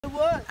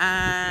work.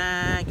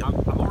 And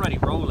I'm already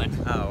rolling.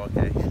 oh,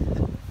 okay.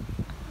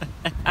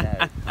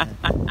 Hello.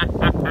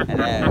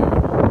 Hello.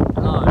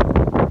 Hello.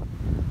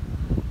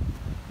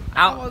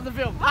 I'm on the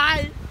film.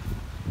 Hi.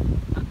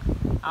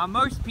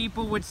 Most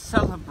people would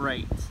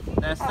celebrate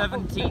their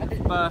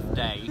 17th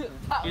birthday.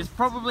 Is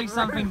probably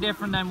something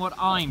different than what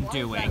I'm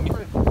doing. I'm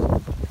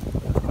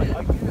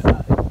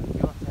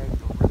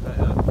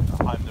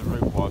the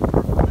root one.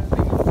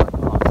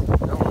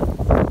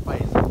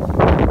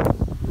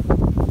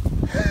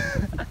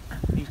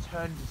 He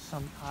turned to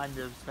some kind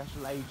of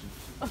special agent.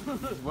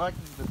 He's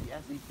working for the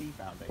SEC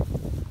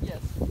Foundation.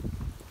 Yes.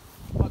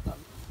 Well done.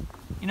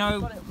 You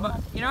know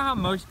how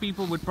most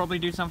people would probably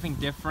do something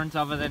different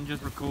other than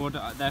just record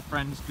their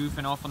friends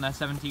goofing off on their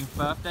 17th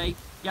birthday?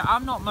 Yeah,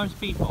 I'm not most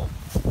people.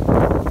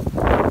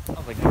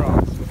 Oh, the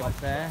grass we got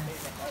there.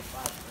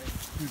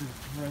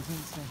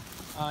 Presents.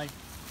 I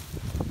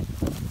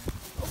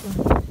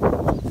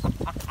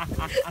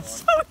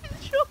So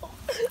short.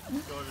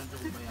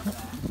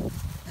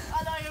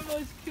 And I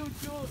almost killed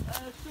Sean on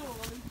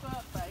his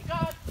birthday.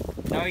 God.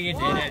 No, you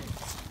didn't.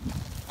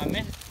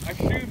 A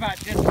shoe that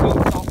just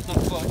comes off the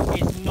foot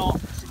is not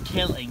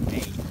killing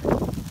me.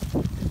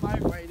 If I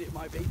raid, it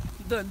might be.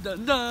 Dun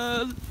dun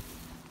dun.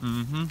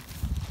 Mm-hmm.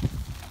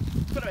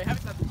 By the way,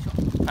 have done this shot.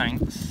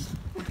 Thanks.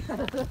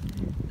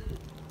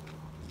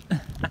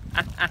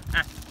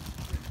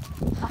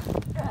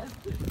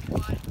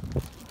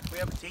 We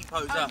have a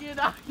T-poser.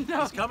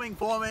 He's coming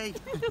for me.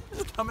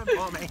 He's coming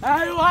for me.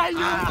 Hey, why you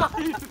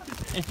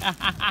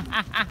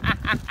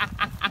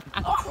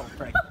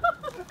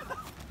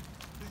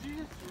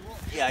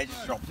Yeah, I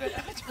just dropped it.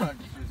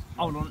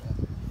 Hold on.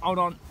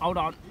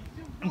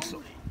 I'm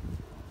sorry.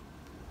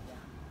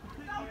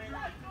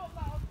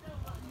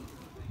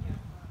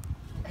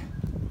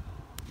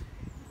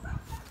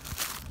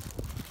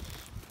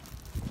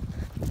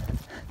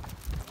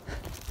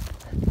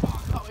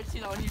 can't wait to see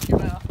that on YouTube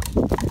later.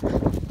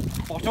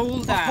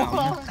 Bottle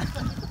down.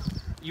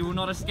 You will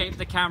not escape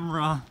the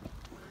camera.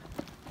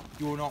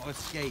 You will not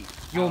escape.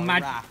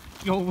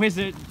 Your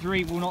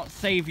wizardry will not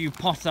save you,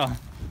 Potter.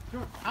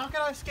 How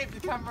can I escape the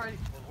camera?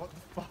 What the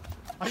fuck?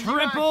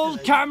 Triple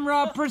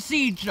camera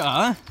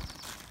procedure.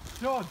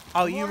 John,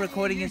 Oh, you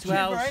recording as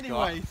well, Scott?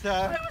 anyway, so.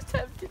 I was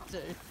tempted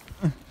to.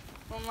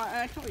 I'm like,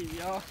 I can't believe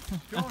you are.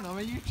 John, I'm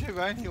a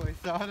YouTuber anyway,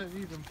 so I don't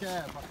even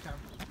care about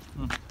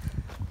cameras.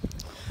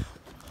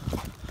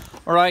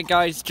 Alright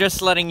guys,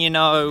 just letting you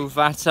know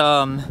that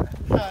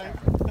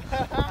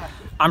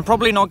I'm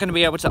probably not going to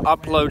be able to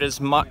upload as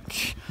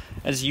much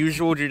as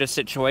usual due to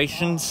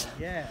situations.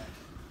 Yeah.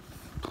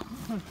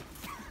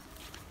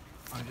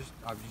 I'm just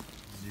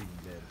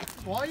zoomed in.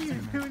 Why are you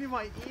doing in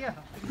my ear?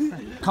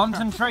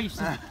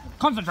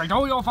 Concentrate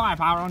all your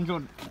firepower on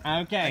Jordan.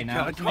 Okay,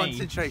 now it's me.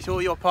 Concentrate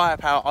all your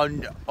firepower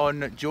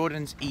on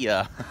Jordan's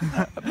ear,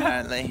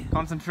 apparently.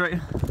 Concentrate.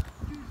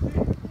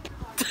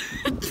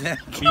 What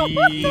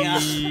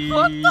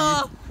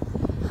the?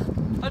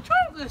 I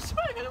tried to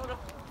swing, I don't want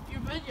to do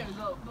videos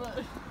up,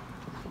 but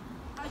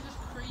that's just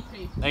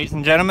creepy. Ladies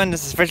and gentlemen,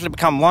 this has officially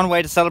become one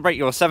way to celebrate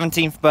your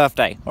 17th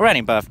birthday, or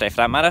any birthday for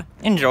that matter.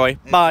 Enjoy.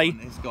 Bye.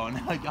 It's gone.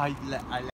 I